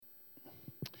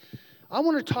I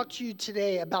want to talk to you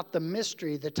today about the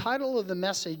mystery. The title of the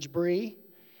message, Bree,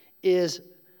 is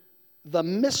The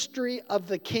Mystery of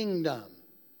the Kingdom.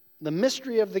 The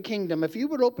mystery of the kingdom. If you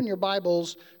would open your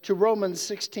Bibles to Romans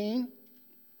 16.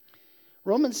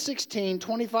 Romans 16,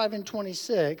 25 and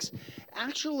 26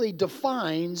 actually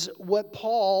defines what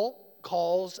Paul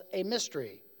calls a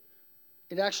mystery.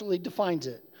 It actually defines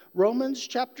it. Romans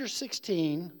chapter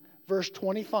 16, verse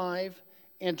 25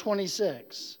 and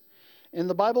 26. And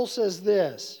the Bible says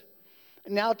this,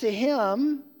 "Now to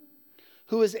him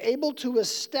who is able to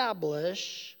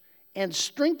establish and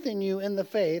strengthen you in the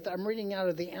faith," I'm reading out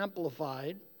of the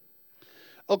Amplified,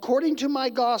 "according to my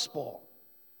gospel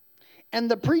and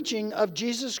the preaching of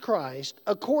Jesus Christ,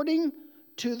 according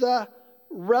to the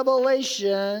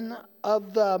revelation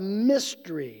of the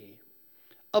mystery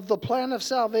of the plan of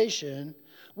salvation,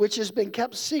 which has been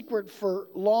kept secret for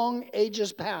long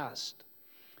ages past,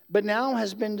 but now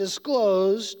has been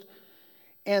disclosed,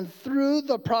 and through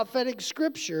the prophetic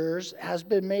scriptures has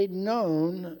been made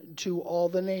known to all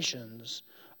the nations,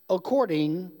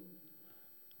 according,"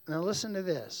 now listen to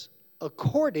this,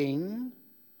 "according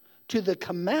to the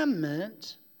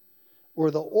commandment,"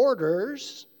 or the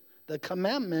orders, the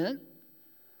commandment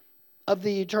of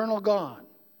the eternal God,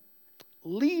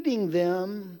 leading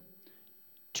them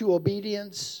to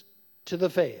obedience to the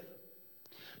faith.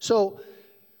 So,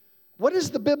 what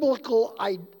is the biblical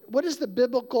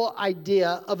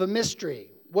idea of a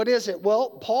mystery? What is it? Well,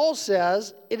 Paul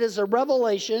says it is a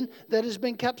revelation that has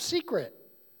been kept secret.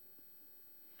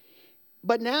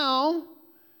 But now,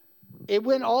 it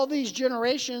went all these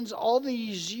generations, all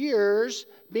these years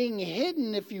being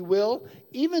hidden, if you will,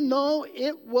 even though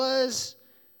it was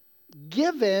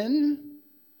given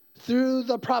through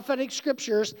the prophetic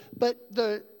scriptures, but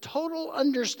the total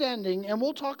understanding, and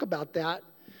we'll talk about that,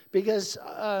 because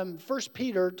 1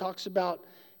 Peter talks about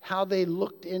how they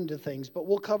looked into things, but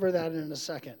we'll cover that in a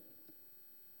second.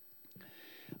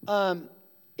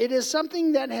 It is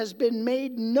something that has been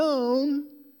made known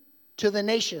to the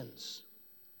nations.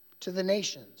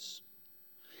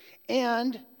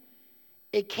 And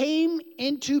it came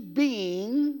into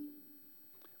being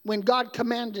when God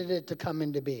commanded it to come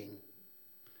into being.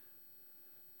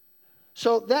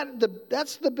 So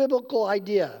that's the biblical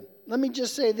idea. Let me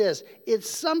just say this. It's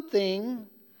something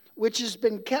which has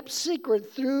been kept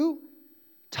secret through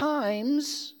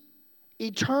times,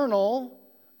 eternal,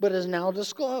 but is now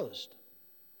disclosed.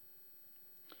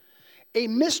 A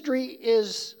mystery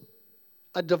is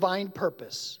a divine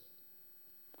purpose.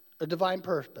 A divine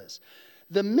purpose.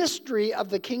 The mystery of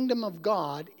the kingdom of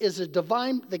God is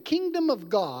the kingdom of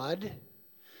God.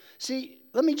 See,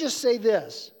 let me just say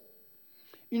this.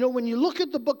 You know, when you look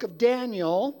at the book of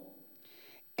Daniel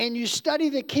and you study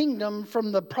the kingdom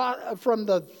from the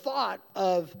thought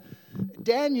of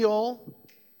Daniel,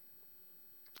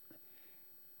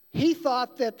 he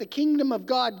thought that the kingdom of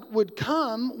God would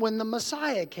come when the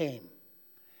Messiah came.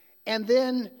 And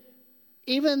then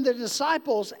even the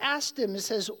disciples asked him, it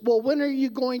says, well, when are you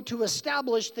going to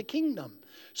establish the kingdom?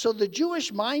 So the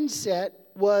Jewish mindset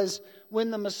was when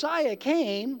the Messiah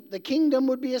came, the kingdom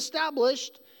would be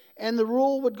established and the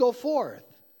rule would go forth.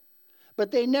 But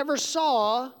they never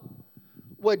saw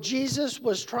what Jesus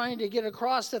was trying to get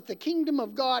across, that the kingdom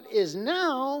of God is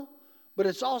now, but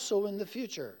it's also in the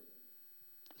future.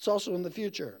 It's also in the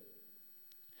future.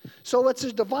 So it's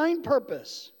a divine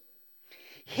purpose,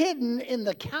 hidden in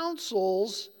the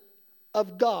counsels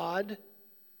of God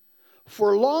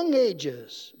for long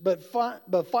ages, but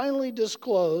finally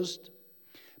disclosed.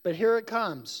 But here it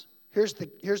comes. Here's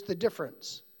the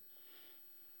difference.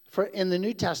 In the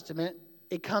New Testament,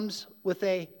 it comes with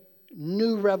a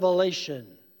new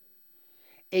revelation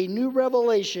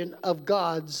of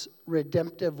God's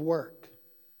redemptive work.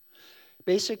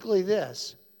 Basically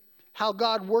this. How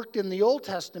God worked in the Old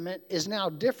Testament is now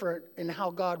different in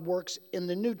how God works in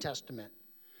the New Testament.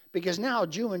 Because now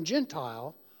Jew and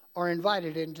Gentile are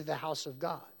invited into the house of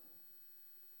God.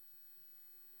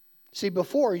 See,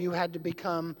 before you had to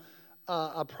become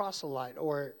a proselyte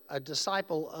or a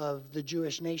disciple of the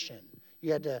Jewish nation.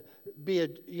 You had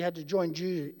to join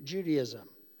Judaism.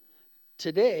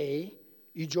 Today,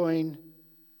 you join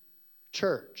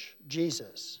church,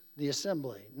 Jesus, the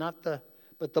assembly,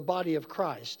 but the body of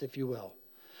Christ, if you will.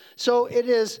 So it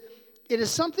is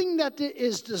something that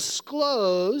is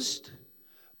disclosed,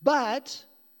 but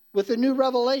with a new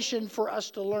revelation for us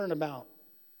to learn about.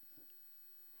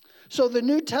 So the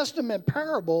New Testament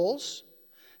parables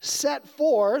set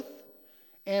forth,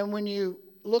 and when you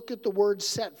look at the word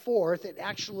set forth, it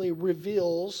actually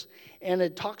reveals, and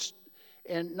it talks,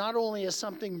 and not only is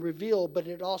something revealed, but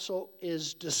it also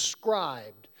is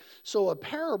described. So a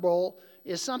parable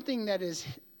is something that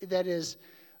is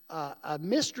a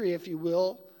mystery, if you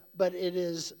will, but it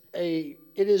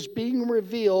is being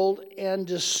revealed and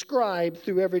described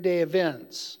through everyday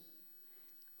events.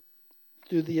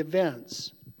 Through the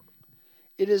events.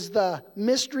 It is the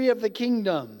mystery of the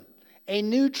kingdom, a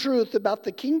new truth about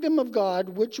the kingdom of God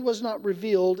which was not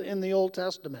revealed in the Old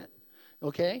Testament.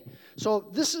 Okay? So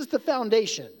this is the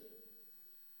foundation.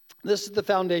 This is the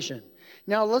foundation.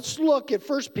 Now let's look at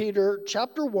 1 Peter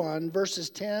chapter 1, verses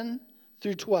 10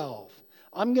 through 12.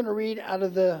 I'm going to read out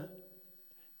of the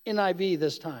NIV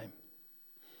this time.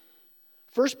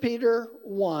 1 Peter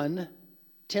 1,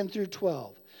 10 through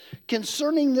 12.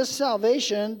 Concerning this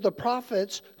salvation, the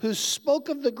prophets who spoke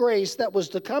of the grace that was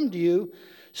to come to you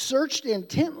searched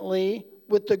intently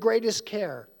with the greatest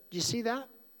care. Do you see that?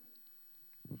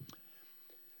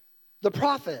 The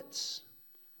prophets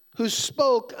who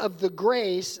spoke of the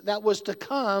grace that was to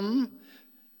come,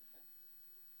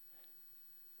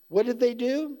 what did they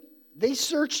do? They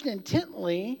searched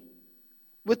intently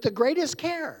with the greatest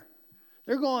care.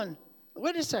 They're going,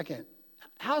 wait a second,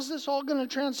 how's this all going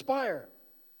to transpire?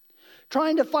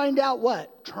 Trying to find out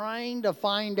what? Trying to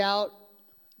find out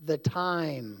the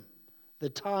time. The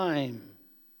time.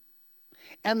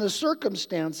 And the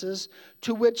circumstances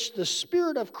to which the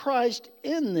Spirit of Christ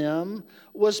in them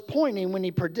was pointing when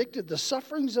he predicted the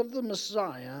sufferings of the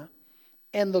Messiah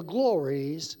and the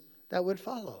glories that would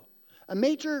follow. A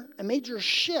major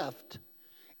shift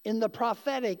in the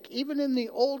prophetic, even in the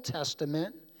Old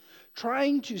Testament,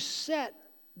 trying to set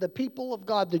the people of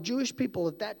God, the Jewish people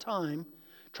at that time,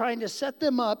 trying to set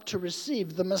them up to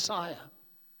receive the Messiah,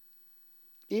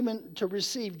 even to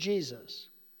receive Jesus.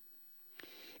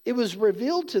 It was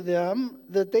revealed to them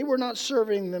that they were not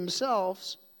serving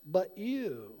themselves, but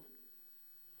you,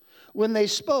 when they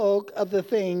spoke of the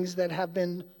things that have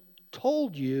been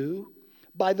told you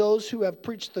by those who have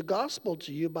preached the gospel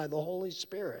to you by the Holy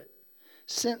Spirit,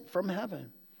 sent from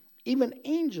heaven. Even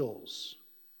angels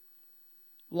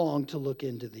long to look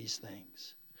into these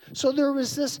things. So there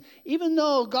was this, even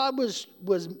though God was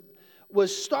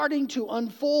starting to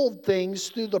unfold things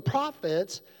through the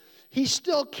prophets, he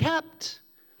still kept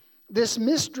this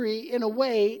mystery in a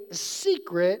way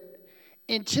secret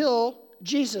until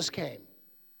Jesus came.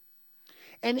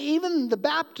 And even the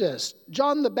Baptist,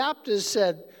 John the Baptist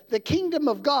said, the kingdom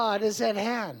of God is at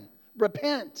hand.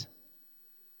 Repent.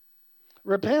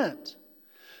 Repent.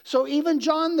 So even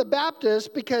John the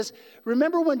Baptist, because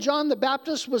remember when John the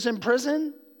Baptist was in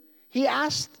prison? He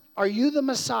asked, are you the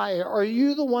Messiah? Are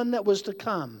you the one that was to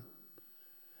come?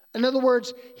 In other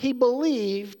words, he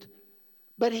believed,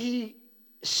 but he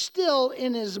still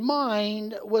in his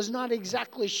mind was not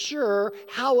exactly sure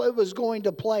how it was going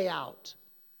to play out.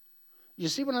 You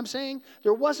see what I'm saying?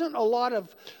 There wasn't a lot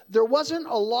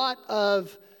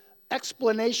of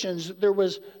explanations. There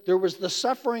was the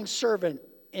suffering servant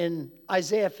in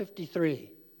Isaiah 53.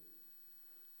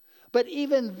 But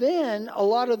even then, a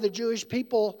lot of the Jewish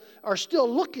people are still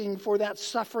looking for that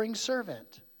suffering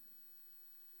servant.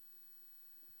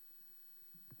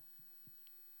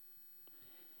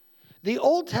 The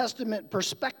Old Testament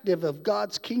perspective of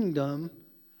God's kingdom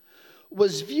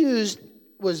was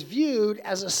viewed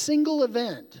as a single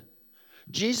event.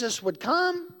 Jesus would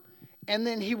come, and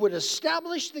then he would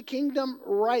establish the kingdom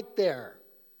right there.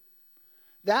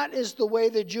 That is the way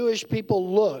the Jewish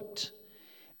people looked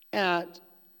at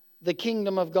the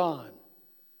kingdom of God.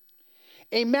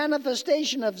 A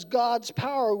manifestation of God's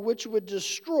power which would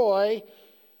destroy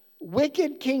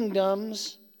wicked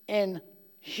kingdoms and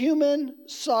human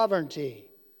sovereignty,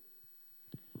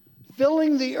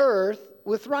 filling the earth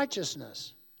with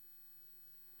righteousness.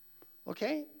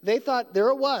 Okay? They thought, there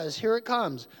it was, here it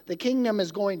comes. The kingdom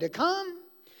is going to come.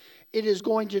 It is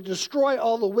going to destroy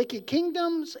all the wicked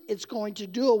kingdoms. It's going to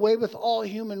do away with all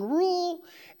human rule.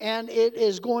 And it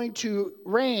is going to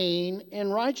reign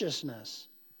in righteousness.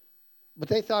 But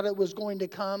they thought it was going to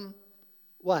come,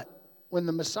 what? When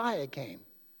the Messiah came.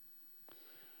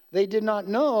 They did not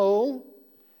know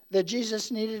that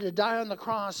Jesus needed to die on the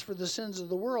cross for the sins of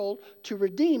the world to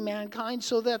redeem mankind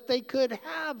so that they could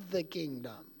have the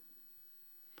kingdom.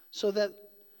 So that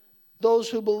those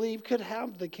who believe could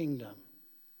have the kingdom.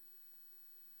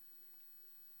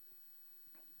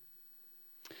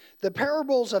 The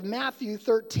parables of Matthew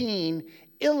 13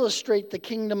 illustrate the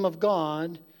kingdom of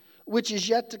God, which is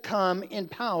yet to come in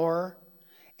power,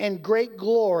 and great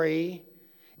glory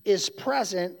is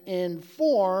present in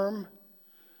form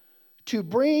to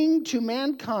bring to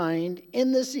mankind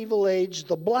in this evil age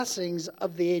the blessings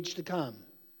of the age to come.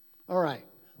 All right,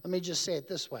 let me just say it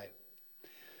this way.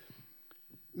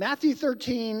 Matthew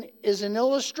 13 is an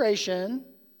illustration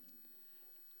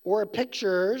or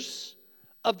pictures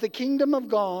of the kingdom of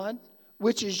God,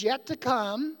 which is yet to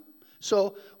come.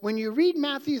 So when you read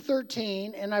Matthew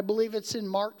 13, and I believe it's in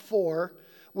Mark 4,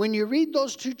 when you read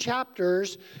those two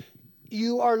chapters,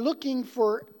 you are looking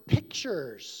for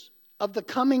pictures of the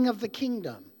coming of the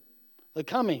kingdom, the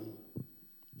coming.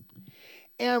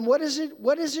 And what is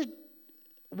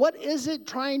it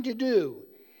trying to do?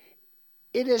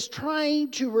 It is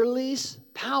trying to release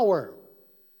power.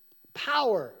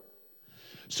 Power.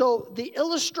 So the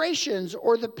illustrations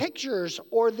or the pictures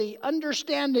or the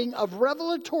understanding of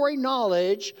revelatory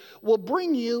knowledge will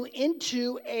bring you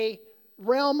into a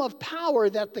realm of power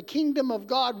that the kingdom of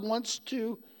God wants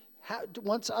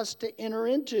us to enter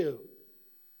into.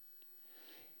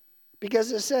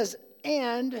 Because it says,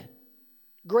 and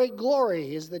great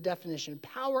glory is the definition.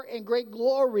 Power and great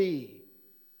glory.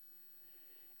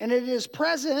 And it is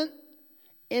present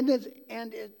in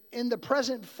the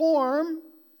present form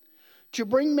to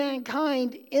bring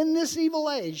mankind in this evil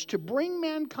age,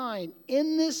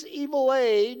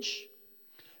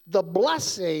 the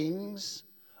blessings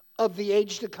of the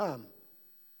age to come.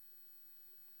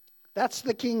 That's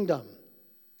the kingdom.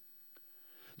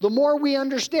 The more we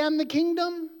understand the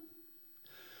kingdom,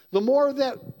 the more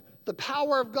that the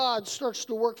power of God starts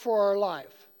to work for our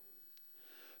life.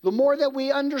 The more that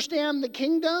we understand the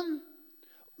kingdom,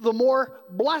 the more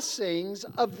blessings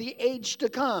of the age to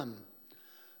come.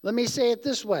 Let me say it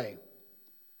this way.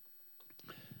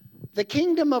 The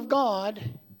kingdom of God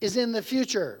is in the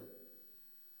future.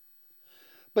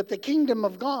 But the kingdom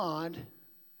of God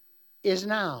is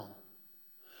now.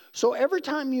 So every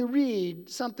time you read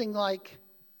something like,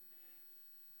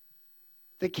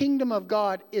 the kingdom of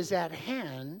God is at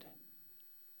hand,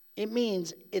 it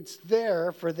means it's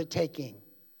there for the taking.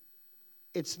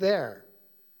 It's there.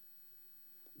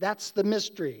 That's the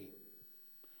mystery.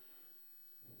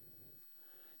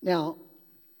 Now,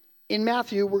 in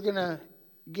Matthew, we're going to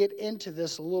get into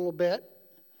this a little bit.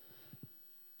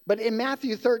 But in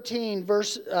Matthew 13,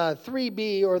 verse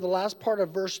 3b, or the last part of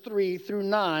verse 3 through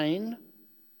 9,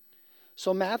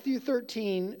 so Matthew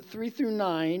 13, 3 through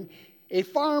 9, a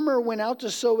farmer went out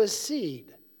to sow his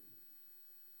seed.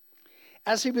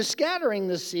 As he was scattering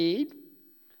the seed,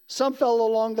 some fell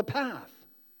along the path,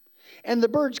 and the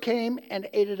birds came and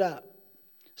ate it up.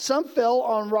 Some fell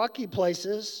on rocky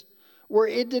places where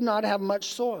it did not have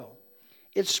much soil.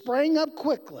 It sprang up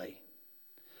quickly,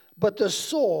 but the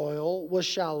soil was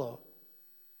shallow.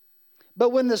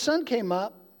 But when the sun came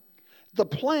up, the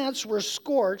plants were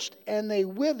scorched and they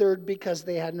withered because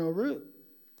they had no root.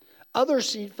 Other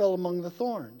seed fell among the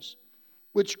thorns,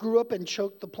 which grew up and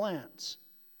choked the plants.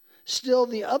 Still,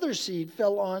 the other seed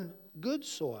fell on good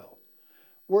soil,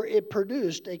 where it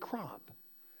produced a crop,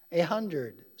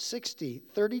 100, 60,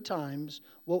 30 times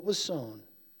what was sown.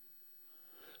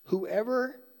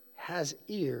 Whoever has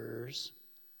ears,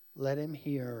 let him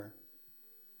hear.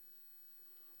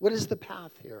 What is the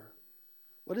path here?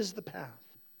 What is the path?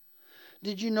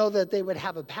 Did you know that they would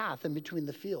have a path in between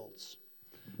the fields?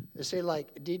 They say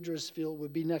like Deidre's field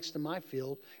would be next to my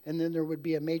field, and then there would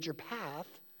be a major path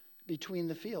between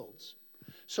the fields.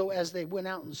 So as they went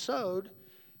out and sowed,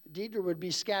 Deidre would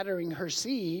be scattering her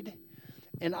seed,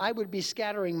 and I would be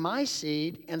scattering my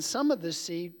seed, and some of the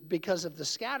seed, because of the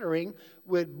scattering,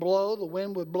 would blow, the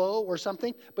wind would blow or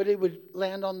something, but it would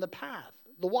land on the path,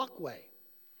 the walkway,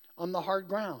 on the hard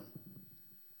ground.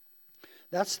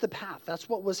 That's the path. That's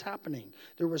what was happening.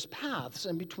 There was paths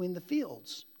in between the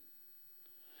fields.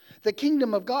 The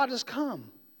kingdom of God has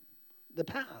come, the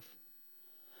path.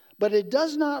 But it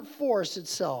does not force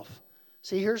itself.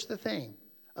 See, here's the thing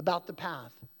about the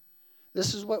path.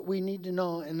 This is what we need to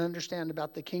know and understand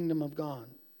about the kingdom of God.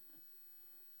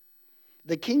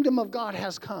 The kingdom of God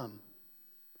has come,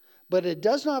 but it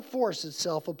does not force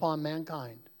itself upon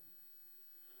mankind.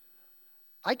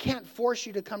 I can't force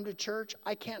you to come to church.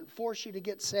 I can't force you to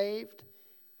get saved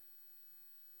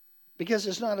because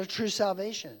it's not a true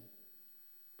salvation.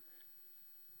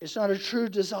 It's not a true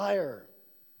desire.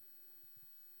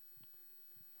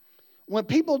 When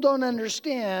people don't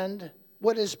understand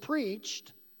what is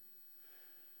preached,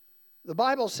 the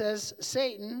Bible says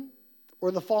Satan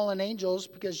or the fallen angels,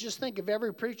 because just think of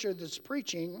every preacher that's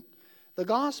preaching the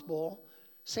gospel,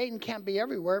 Satan can't be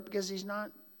everywhere because he's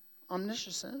not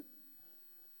omniscient.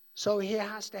 So he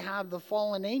has to have the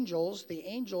fallen angels, the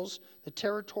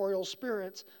territorial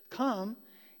spirits, come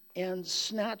and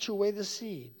snatch away the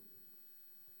seed.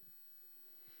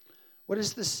 What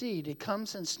is the seed? It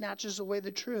comes and snatches away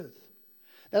the truth.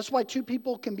 That's why two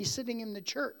people can be sitting in the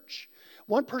church.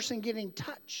 One person getting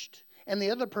touched and the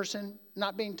other person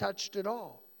not being touched at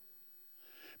all.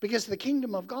 Because the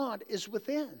kingdom of God is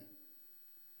within.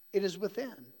 It is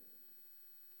within.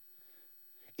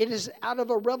 It is out of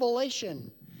a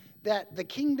revelation that the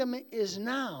kingdom is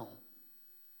now,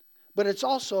 but it's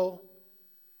also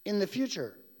in the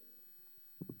future.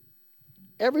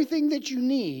 Everything that you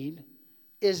need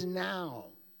is now.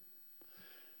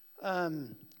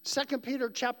 2 Peter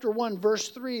chapter 1, verse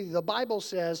 3, the Bible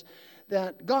says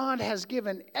that God has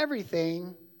given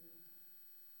everything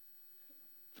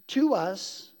to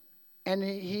us, and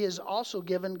He has also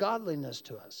given godliness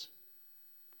to us.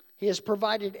 He has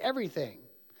provided everything.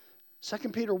 2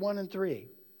 Peter 1 and 3.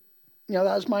 That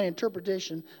was my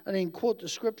interpretation. I didn't quote the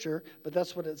scripture, but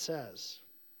that's what it says.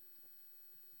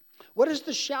 What is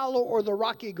the shallow or the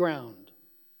rocky ground?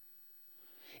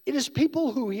 It is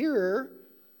people who hear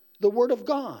the word of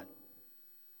God,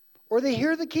 or they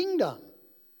hear the kingdom.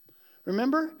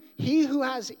 Remember, he who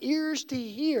has ears to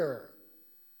hear.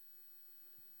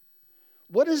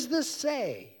 What does this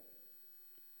say?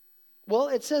 Well,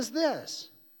 it says this.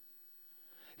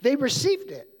 They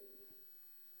received it.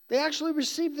 They actually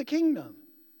received the kingdom,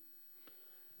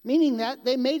 meaning that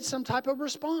they made some type of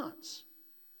response.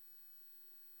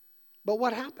 But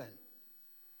what happened?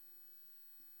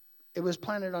 It was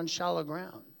planted on shallow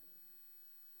ground.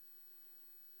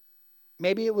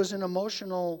 Maybe it was an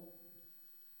emotional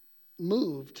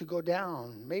move to go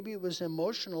down. Maybe it was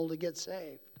emotional to get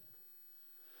saved.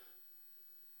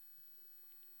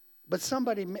 But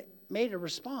somebody made a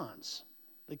response.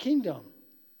 The kingdom.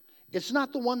 It's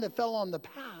not the one that fell on the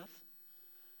path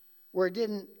where it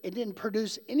didn't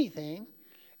produce anything.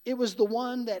 It was the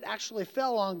one that actually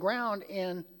fell on ground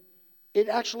and it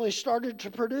actually started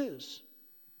to produce.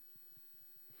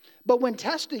 But when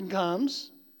testing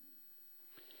comes,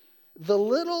 the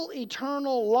little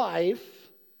eternal life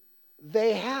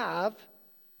they have,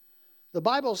 the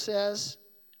Bible says,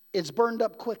 it's burned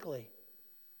up quickly.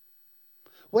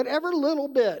 Whatever little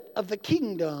bit of the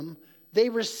kingdom they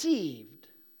received,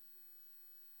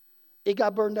 it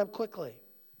got burned up quickly.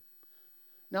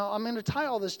 Now, I'm going to tie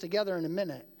all this together in a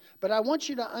minute, but I want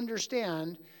you to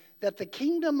understand that the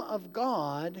kingdom of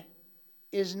God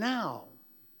is now,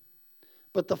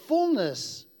 but the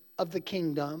fullness of the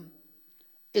kingdom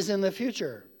is in the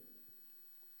future.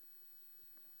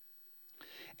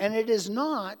 And it is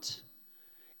not,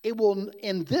 it will,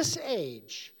 in this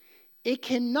age, it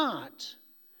cannot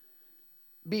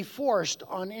be forced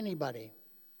on anybody.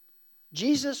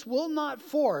 Jesus will not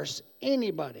force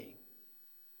anybody.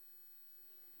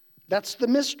 That's the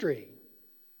mystery.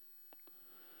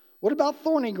 What about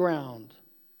thorny ground?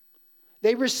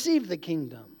 They receive the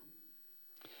kingdom.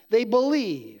 They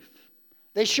believe.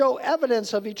 They show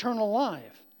evidence of eternal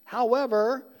life.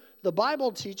 However, the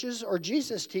Bible teaches, or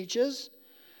Jesus teaches,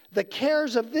 the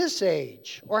cares of this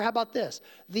age, or how about this?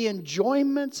 The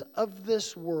enjoyments of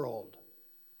this world.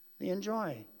 The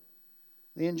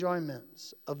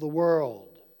enjoyments of the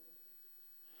world.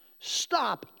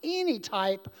 Stop any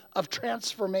type of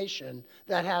transformation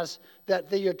that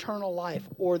the eternal life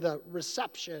or the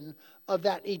reception of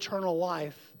that eternal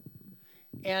life.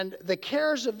 And the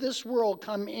cares of this world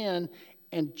come in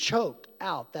and choke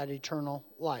out that eternal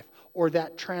life or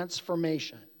that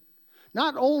transformation.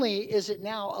 Not only is it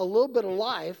now a little bit of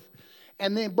life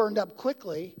and then burned up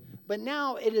quickly, but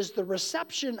now it is the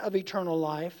reception of eternal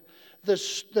life,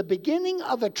 the beginning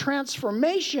of a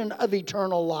transformation of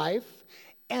eternal life,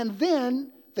 and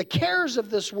then the cares of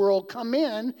this world come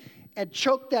in and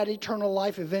choke that eternal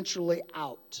life eventually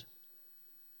out.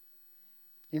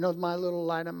 You know my little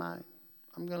light of mine?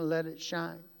 I'm going to let it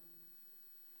shine.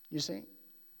 You see?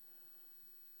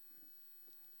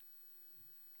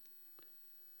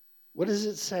 What does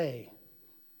it say?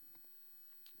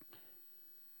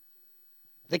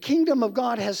 The kingdom of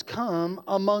God has come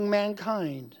among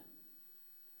mankind.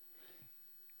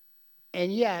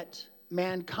 And yet,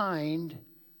 mankind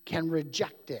can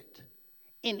reject it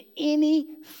in any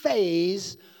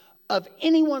phase of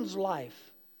anyone's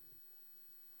life.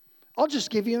 I'll just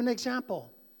give you an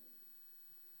example.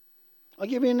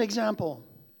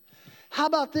 How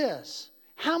about this?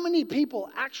 How many people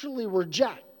actually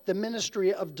reject the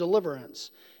ministry of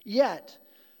deliverance? Yet,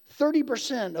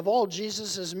 30% of all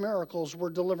Jesus' miracles were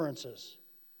deliverances.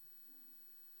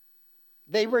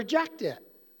 They reject it.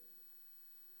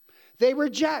 They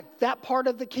reject that part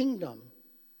of the kingdom.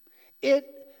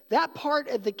 That part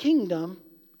of the kingdom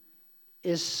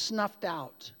is snuffed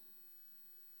out.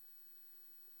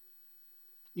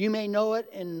 You may know it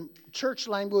in church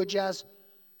language as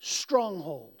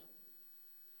stronghold.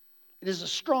 It is a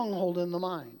stronghold in the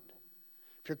mind.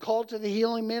 If you're called to the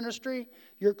healing ministry,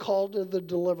 you're called to the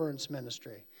deliverance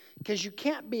ministry. Because you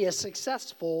can't be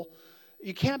successful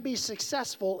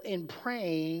in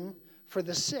praying for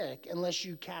the sick unless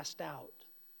you cast out.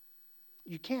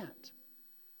 You can't.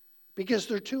 Because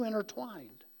they're too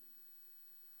intertwined.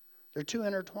 They're too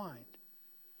intertwined.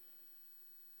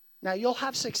 Now, you'll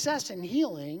have success in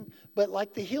healing, but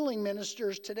like the healing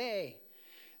ministers today,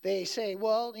 they say,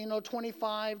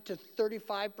 25 to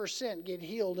 35% get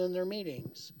healed in their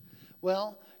meetings.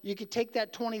 Well, you could take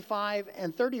that 25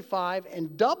 and 35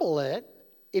 and double it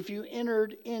if you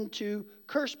entered into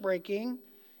curse breaking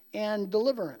and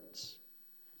deliverance.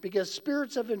 Because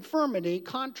spirits of infirmity,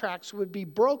 contracts would be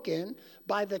broken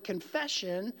by the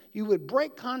confession. You would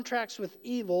break contracts with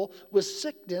evil, with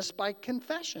sickness by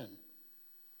confession.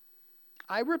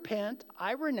 I repent,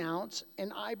 I renounce,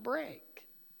 and I break.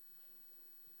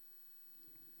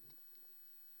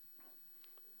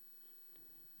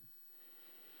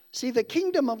 See, the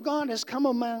kingdom of God has come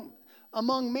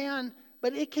among man,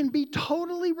 but it can be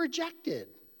totally rejected.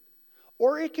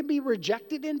 Or it can be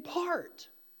rejected in part.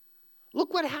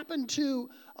 Look what happened to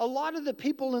a lot of the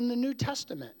people in the New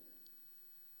Testament.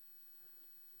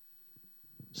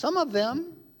 Some of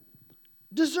them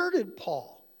deserted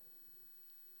Paul.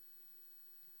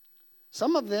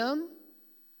 Some of them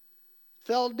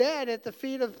fell dead at the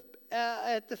feet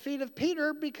of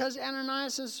Peter because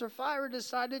Ananias and Sapphira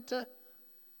decided to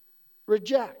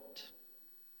reject.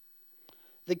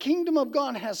 The kingdom of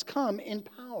God has come in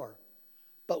power,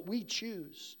 but we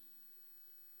choose.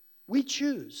 We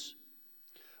choose.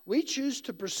 We choose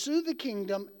to pursue the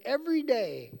kingdom every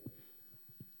day.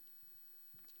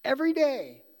 Every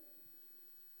day.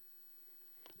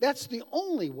 That's the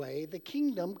only way the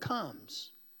kingdom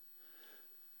comes.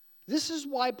 This is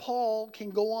why Paul can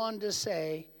go on to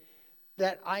say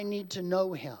that I need to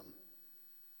know him.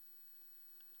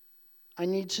 I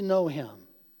need to know him.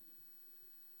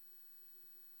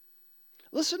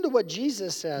 Listen to what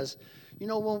Jesus says.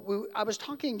 I was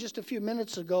talking just a few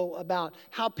minutes ago about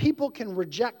how people can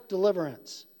reject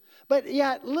deliverance. But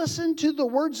yet, listen to the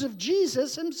words of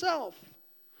Jesus himself.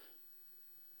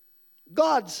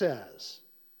 God says,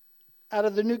 out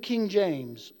of the New King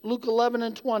James, Luke 11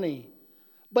 and 20,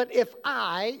 but if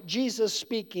I, Jesus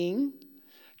speaking,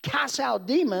 cast out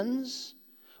demons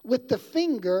with the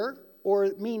finger,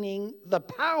 or meaning the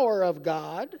power of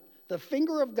God, the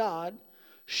finger of God,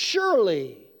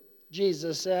 surely,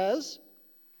 Jesus says,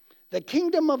 the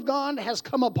kingdom of God has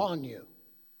come upon you.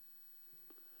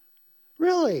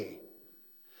 Really?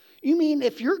 You mean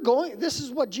if you're going, this is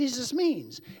what Jesus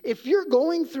means. If you're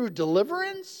going through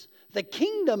deliverance, the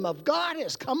kingdom of God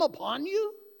has come upon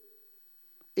you?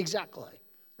 Exactly.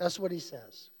 That's what he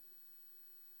says.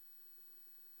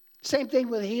 Same thing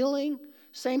with healing.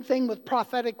 Same thing with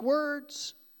prophetic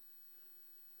words.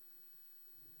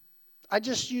 I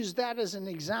just use that as an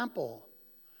example.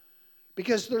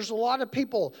 Because there's a lot of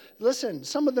people, listen,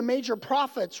 some of the major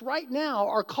prophets right now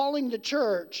are calling the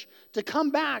church to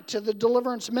come back to the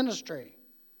deliverance ministry.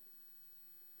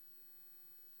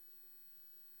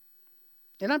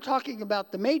 And I'm talking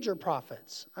about the major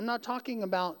prophets. I'm not talking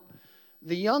about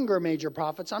the younger major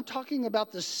prophets. I'm talking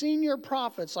about the senior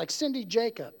prophets like Cindy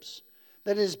Jacobs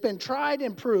that has been tried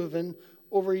and proven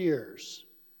over years.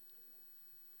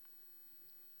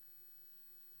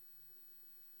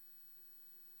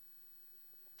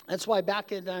 That's why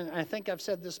back in, I think I've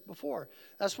said this before,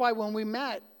 that's why when we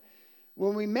met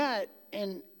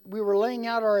and we were laying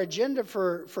out our agenda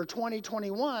for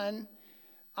 2021,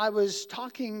 I was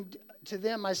talking to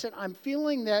them, I said, I'm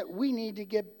feeling that we need to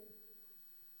get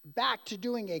back to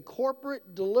doing a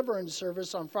corporate deliverance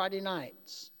service on Friday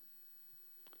nights.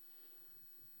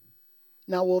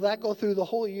 Now, will that go through the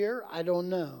whole year? I don't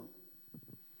know.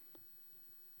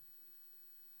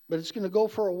 But it's going to go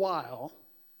for a while.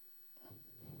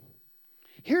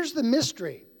 Here's the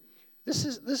mystery. This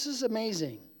is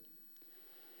amazing.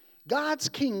 God's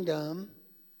kingdom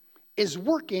is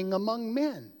working among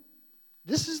men.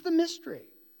 This is the mystery.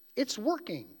 It's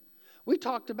working. We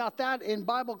talked about that in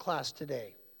Bible class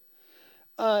today.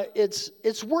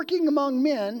 It's working among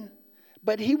men,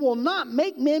 but he will not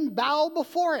make men bow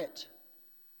before it.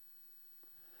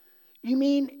 You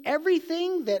mean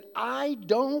everything that I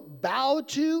don't bow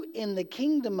to in the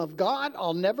kingdom of God,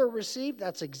 I'll never receive?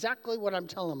 That's exactly what I'm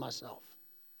telling myself.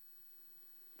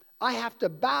 I have to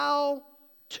bow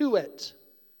to it.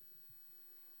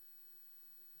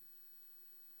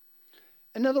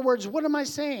 In other words, what am I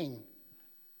saying?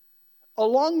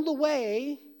 Along the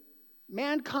way,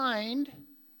 mankind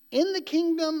in the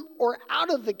kingdom or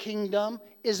out of the kingdom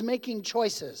is making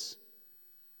choices.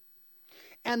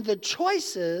 And the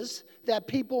choices that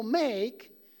people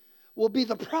make will be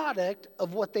the product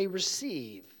of what they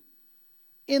receive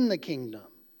in the kingdom.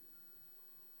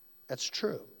 That's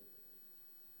true.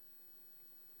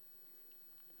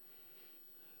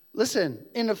 Listen,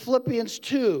 in Philippians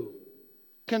 2,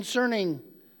 concerning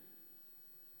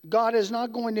God is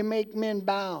not going to make men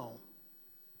bow.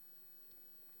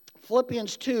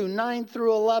 Philippians 2, 9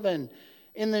 through 11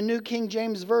 in the New King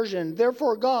James Version.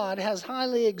 Therefore God has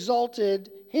highly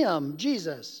exalted him,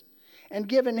 Jesus, and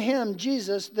given him,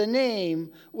 Jesus, the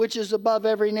name which is above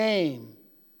every name.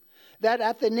 That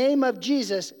at the name of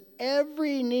Jesus,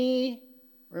 every knee,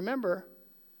 remember,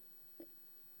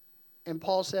 and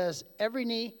Paul says, every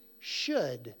knee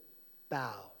should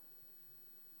bow.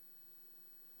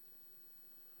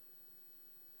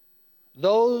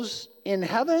 Those in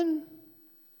heaven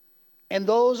and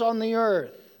those on the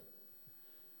earth,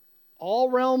 all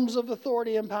realms of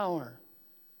authority and power,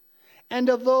 and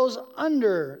of those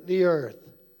under the earth,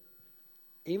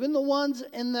 even the ones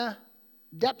in the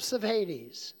depths of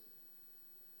Hades,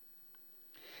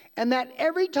 and that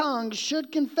every tongue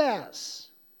should confess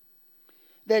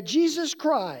that Jesus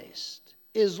Christ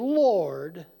is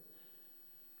Lord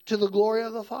to the glory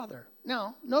of the Father.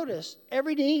 Now, notice,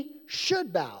 every knee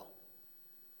should bow.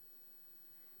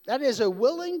 That is a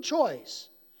willing choice.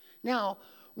 Now,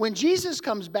 when Jesus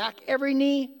comes back, every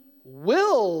knee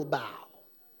will bow.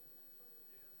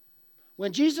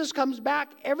 When Jesus comes back,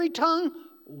 every tongue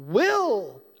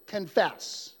will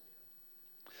confess.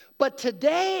 But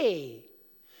today,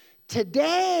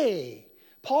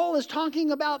 Paul is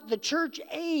talking about the church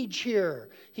age here.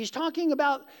 He's talking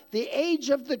about the age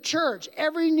of the church.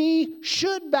 Every knee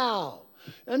should bow.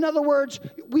 In other words,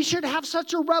 we should have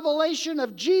such a revelation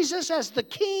of Jesus as the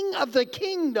King of the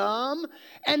kingdom,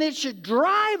 and it should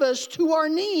drive us to our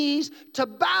knees to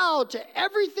bow to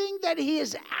everything that he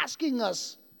is asking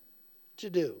us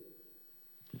to do.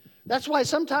 That's why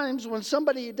sometimes when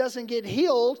somebody doesn't get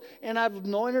healed, and I've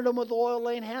anointed them with oil,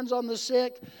 laying hands on the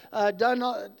sick,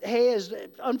 as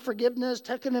unforgiveness,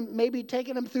 taking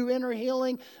them through inner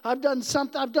healing. I've done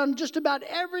just about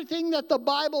everything that the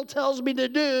Bible tells me to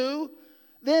do.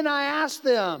 Then I ask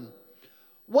them,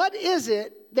 what is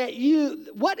it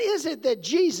that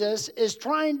Jesus is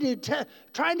trying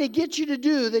to get you to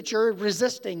do that you're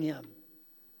resisting him?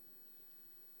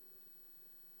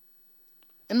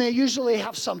 And they usually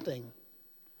have something.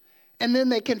 And then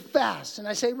they confess. And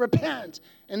I say, repent.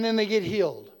 And then they get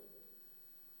healed.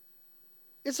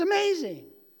 It's amazing.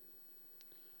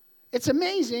 It's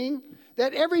amazing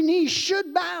that every knee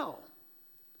should bow,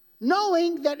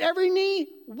 knowing that every knee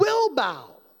will bow.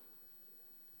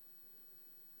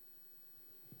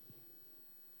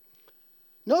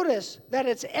 Notice that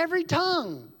it's every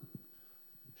tongue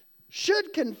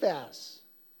should confess.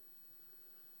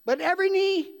 But every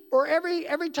knee or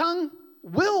every tongue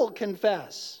will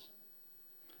confess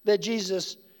that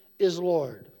Jesus is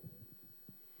Lord.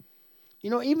 You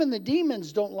know, even the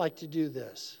demons don't like to do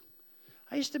this.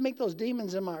 I used to make those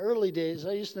demons in my early days,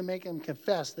 I used to make them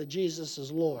confess that Jesus is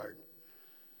Lord.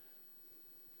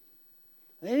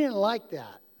 They didn't like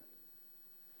that.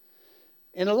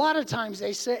 And a lot of times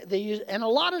they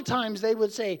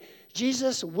would say,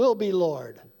 Jesus will be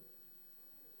Lord.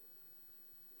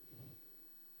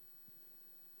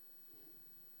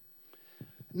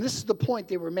 And this is the point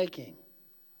they were making.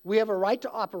 We have a right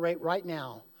to operate right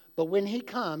now, but when he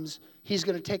comes, he's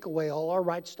going to take away all our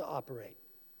rights to operate.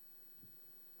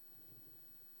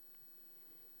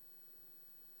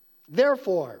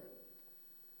 Therefore,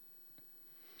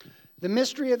 the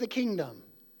mystery of the kingdom,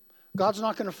 God's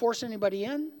not going to force anybody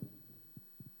in.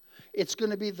 It's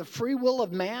going to be the free will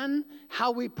of man,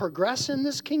 how we progress in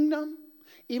this kingdom,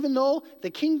 even though the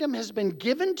kingdom has been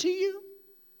given to you,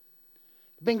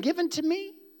 been given to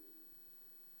me.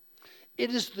 It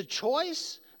is the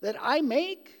choice that I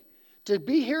make to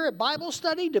be here at Bible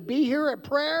study, to be here at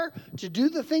prayer, to do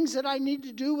the things that I need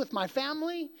to do with my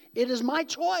family. It is my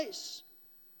choice.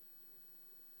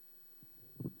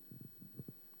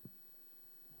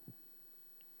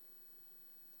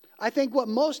 I think what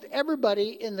most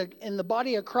everybody in the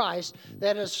body of Christ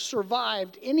that has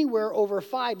survived anywhere over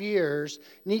 5 years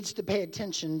needs to pay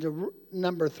attention to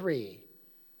number 3,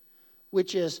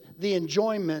 which is the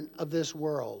enjoyment of this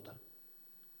world.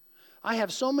 I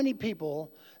have so many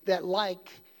people that like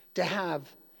to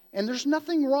have, and there's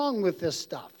nothing wrong with this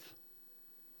stuff,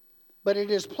 but it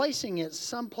is placing it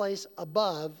someplace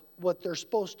above what they're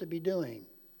supposed to be doing.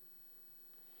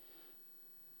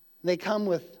 They come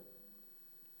with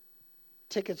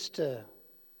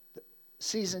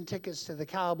season tickets to the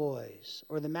Cowboys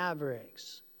or the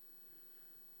Mavericks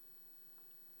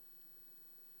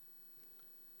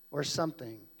or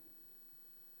something.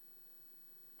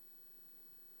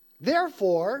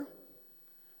 Therefore,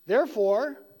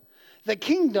 the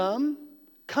kingdom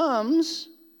comes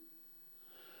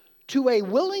to a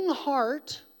willing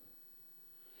heart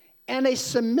and a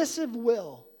submissive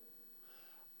will.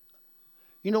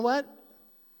 You know what?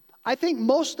 I think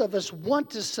most of us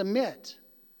want to submit.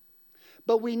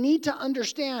 But we need to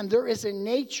understand there is a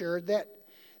nature that,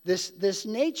 this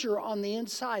nature on the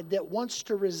inside that wants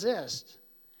to resist.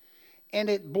 And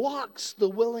it blocks the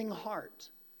willing heart.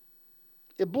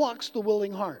 It blocks the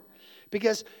willing heart.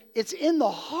 Because it's in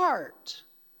the heart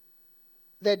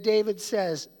that David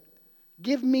says,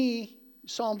 give me,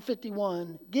 Psalm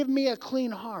 51, give me a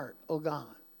clean heart, O God.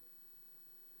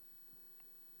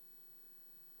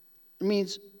 It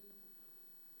means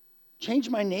change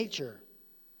my nature.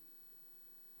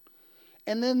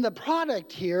 And then the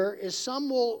product here is some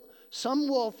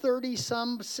will 30,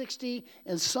 some 60,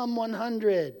 and some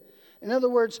 100. In other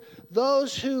words,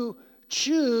 those who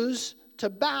choose to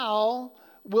bow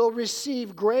will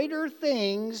receive greater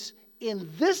things in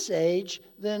this age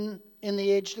than in the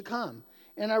age to come.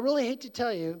 And I really hate to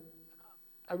tell you,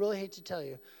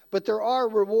 but there are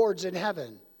rewards in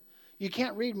heaven. You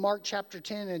can't read Mark chapter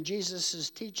 10 and Jesus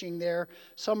is teaching there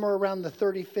somewhere around the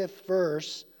 35th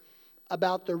verse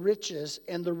about the riches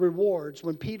and the rewards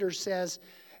when Peter says,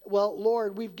 well,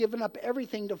 Lord, we've given up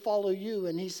everything to follow you.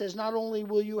 And he says, not only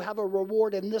will you have a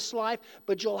reward in this life,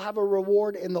 but you'll have a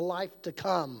reward in the life to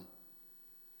come.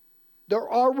 There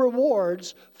are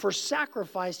rewards for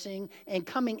sacrificing and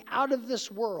coming out of this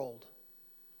world.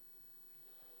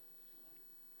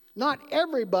 Not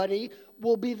everybody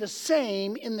will be the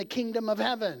same in the kingdom of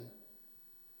heaven.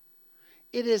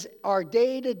 It is our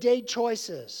day-to-day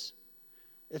choices.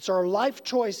 It's our life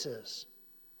choices.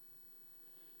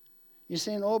 You're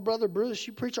saying, oh, Brother Bruce,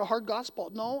 you preach a hard gospel.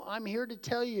 No, I'm here to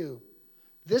tell you,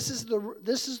 this is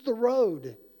the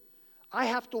road. I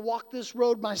have to walk this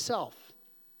road myself.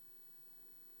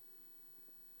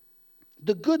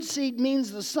 The good seed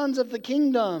means the sons of the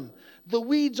kingdom. The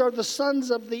weeds are the sons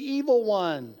of the evil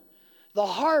one. The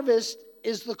harvest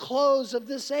is the close of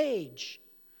this age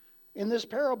in this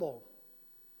parable.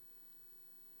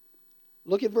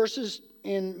 Look at verses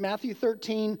in Matthew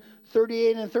 13,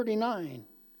 38 and 39.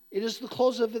 It is the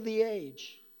close of the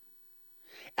age.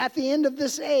 At the end of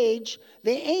this age,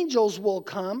 the angels will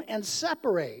come and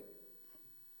separate.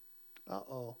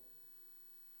 Uh-oh.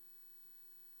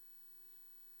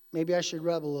 Maybe I should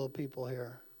rebel a little people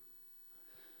here.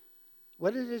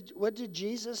 What did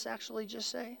Jesus actually just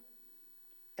say?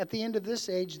 At the end of this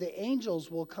age, the angels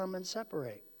will come and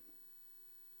separate.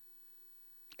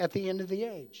 At the end of the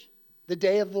age, the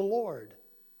day of the Lord.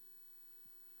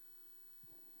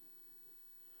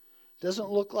 Doesn't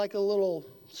look like a little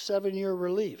 7-year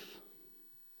relief.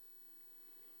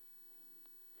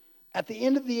 At the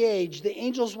end of the age, the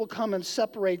angels will come and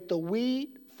separate the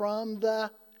wheat from the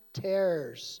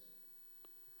tares.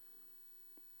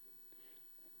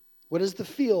 What is the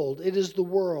field? It is the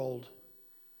world.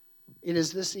 It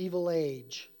is this evil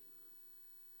age.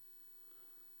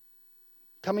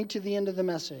 Coming to the end of the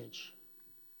message.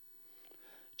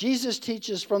 Jesus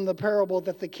teaches from the parable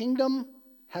that the kingdom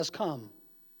has come.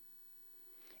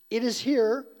 It is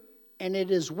here and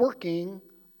it is working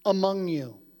among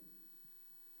you.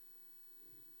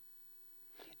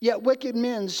 Yet wicked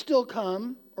men still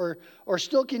come or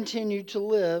still continue to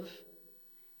live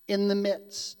in the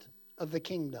midst of the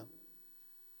kingdom.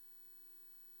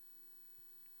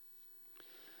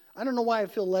 I don't know why I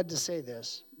feel led to say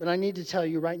this, but I need to tell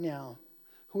you right now,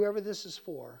 whoever this is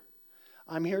for,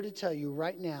 I'm here to tell you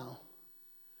right now,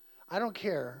 I don't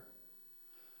care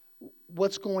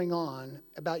what's going on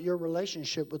about your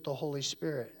relationship with the Holy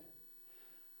Spirit.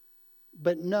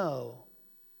 But no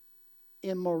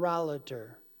immorality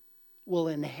will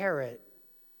inherit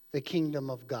the kingdom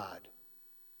of God.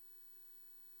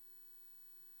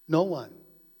 No one.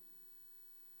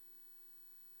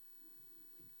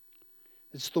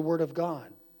 It's the Word of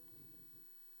God.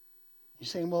 You're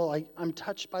saying, well, I'm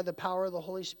touched by the power of the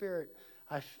Holy Spirit.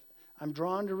 I'm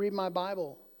drawn to read my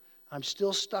Bible. I'm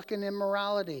still stuck in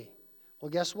immorality. Well,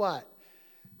 guess what?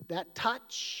 That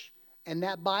touch and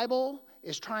that Bible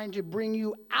is trying to bring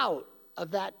you out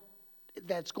of that.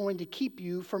 That's going to keep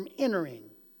you from entering.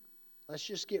 Let's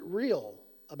just get real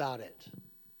about it.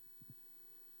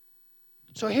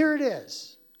 So here it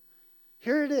is.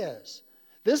 Here it is.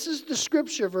 This is the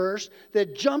scripture verse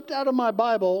that jumped out of my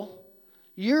Bible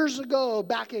years ago,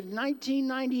 back in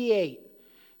 1998.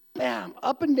 Bam,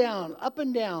 up and down, up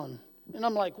and down. And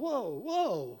I'm like, whoa,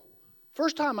 whoa.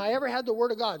 First time I ever had the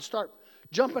Word of God start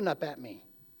jumping up at me.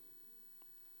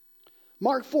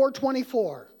 Mark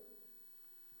 4:24.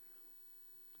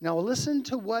 Now listen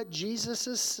to what Jesus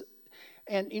is,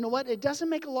 and you know what? It doesn't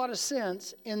make a lot of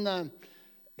sense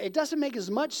it doesn't make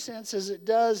as much sense as it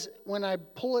does when I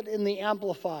pull it in the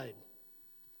Amplified.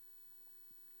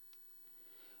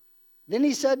 Then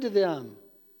he said to them,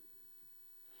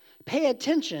 pay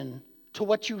attention to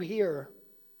what you hear.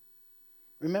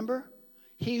 Remember,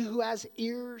 he who has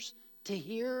ears to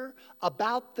hear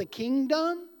about the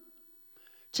kingdom.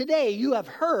 Today you have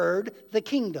heard the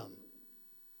kingdom.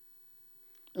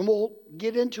 And we'll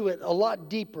get into it a lot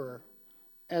deeper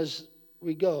as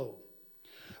we go.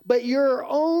 But your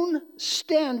own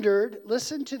standard,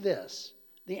 listen to this,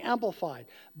 the Amplified.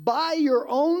 By your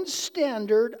own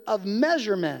standard of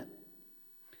measurement,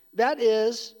 that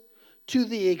is, to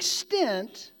the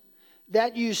extent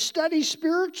that you study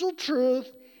spiritual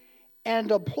truth and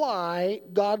apply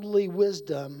godly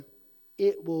wisdom,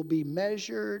 it will be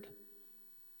measured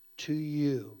to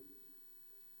you.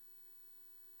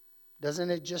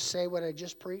 Doesn't it just say what I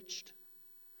just preached?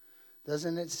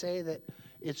 Doesn't it say that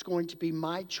it's going to be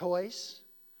my choice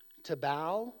to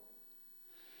bow?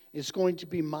 It's going to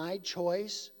be my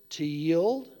choice to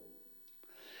yield?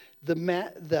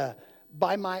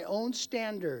 By my own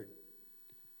standard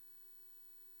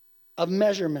of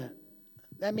measurement.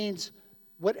 That means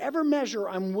whatever measure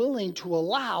I'm willing to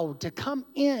allow to come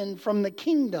in from the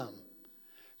kingdom.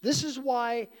 This is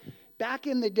why back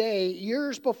in the day,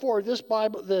 years before this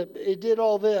Bible, it did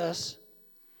all this,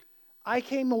 I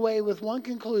came away with one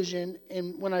conclusion,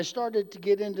 and when I started to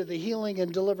get into the healing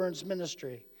and deliverance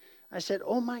ministry, I said,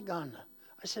 oh my God.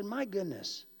 I said, my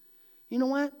goodness. You know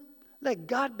what? Let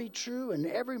God be true and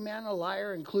every man a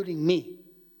liar, including me.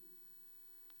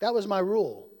 That was my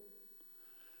rule.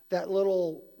 That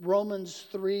little Romans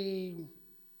 3,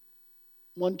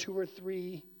 1, 2, or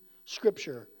 3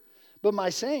 scripture. But my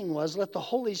saying was, let the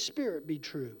Holy Spirit be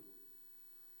true.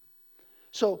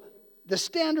 So the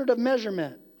standard of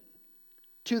measurement,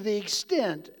 to the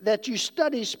extent that you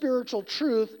study spiritual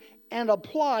truth and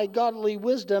apply godly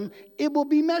wisdom, it will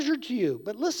be measured to you.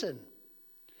 But listen,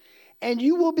 and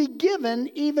you will be given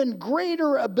even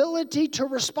greater ability to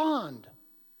respond.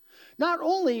 Not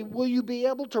only will you be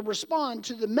able to respond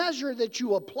to the measure that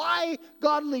you apply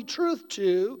godly truth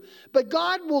to, but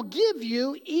God will give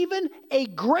you even a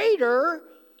greater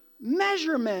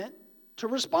measurement to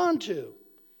respond to.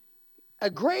 A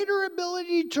greater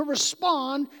ability to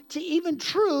respond to even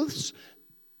truths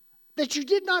that you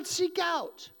did not seek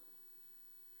out.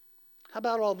 How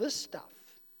about all this stuff?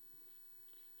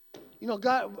 You know,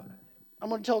 God, I'm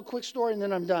going to tell a quick story and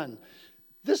then I'm done.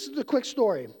 This is the quick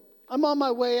story. I'm on my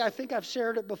way. I think I've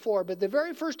shared it before, but the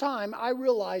very first time I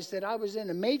realized that I was in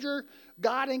a major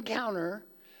God encounter,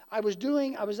 I was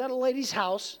at a lady's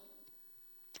house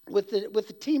with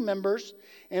the team members,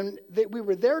 and we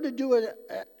were there to do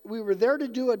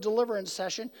a deliverance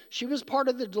session. She was part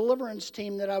of the deliverance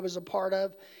team that I was a part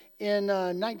of in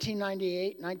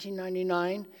 1998,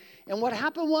 1999. And what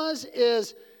happened was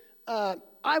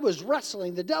I was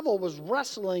wrestling. The devil was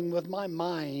wrestling with my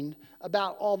mind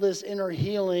about all this inner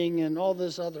healing and all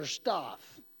this other stuff.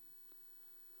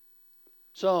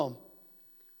 So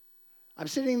I'm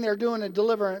sitting there doing a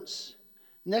deliverance.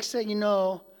 Next thing you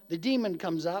know, the demon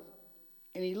comes up,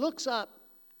 and he looks up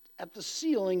at the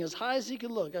ceiling as high as he could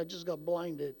look. I just got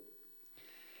blinded.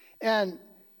 And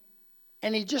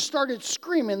he just started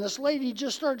screaming. This lady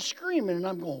just started screaming, and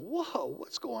I'm going, whoa,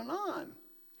 what's going on?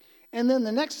 And then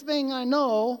the next thing I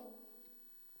know,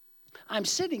 I'm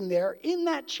sitting there in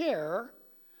that chair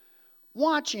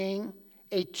watching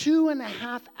a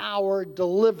 2.5-hour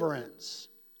deliverance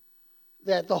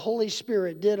that the Holy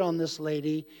Spirit did on this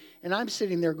lady. And I'm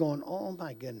sitting there going, oh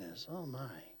my goodness, oh my.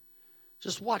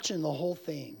 Just watching the whole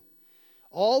thing.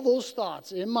 All those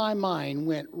thoughts in my mind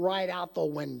went right out the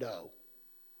window.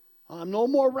 I'm no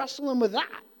more wrestling with that.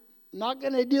 I'm not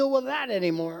going to deal with that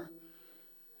anymore.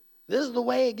 This is the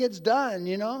way it gets done,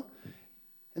 you know.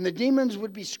 And the demons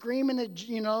would be screaming, and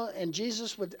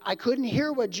I couldn't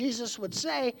hear what Jesus would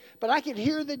say, but I could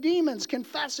hear the demons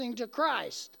confessing to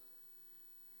Christ.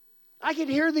 I could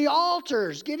hear the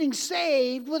altars getting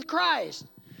saved with Christ.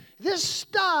 This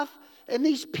stuff and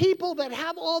these people that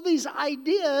have all these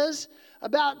ideas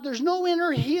about there's no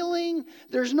inner healing,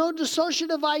 there's no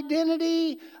dissociative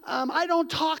identity, I don't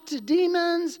talk to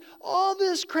demons, all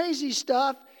this crazy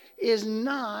stuff is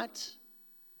not,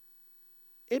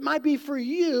 it might be for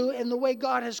you and the way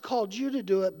God has called you to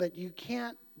do it, but you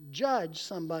can't judge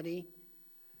somebody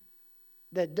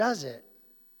that does it.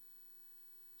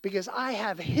 Because I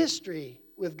have history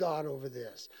with God over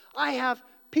this. I have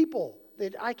people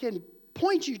that I can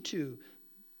point you to.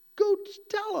 Go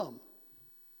tell them.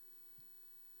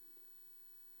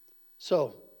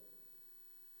 So,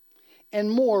 and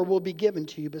more will be given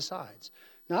to you besides.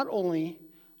 Not only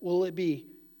will it be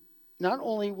not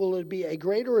only will it be a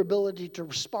greater ability to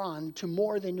respond to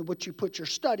more than what you put your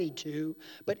study to,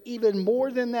 but even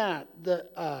more than that,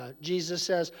 Jesus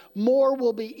says, more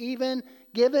will be even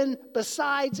given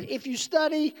besides if you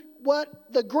study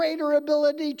what the greater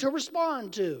ability to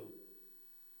respond to.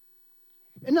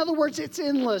 In other words, it's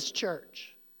endless,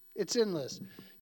 church. It's endless.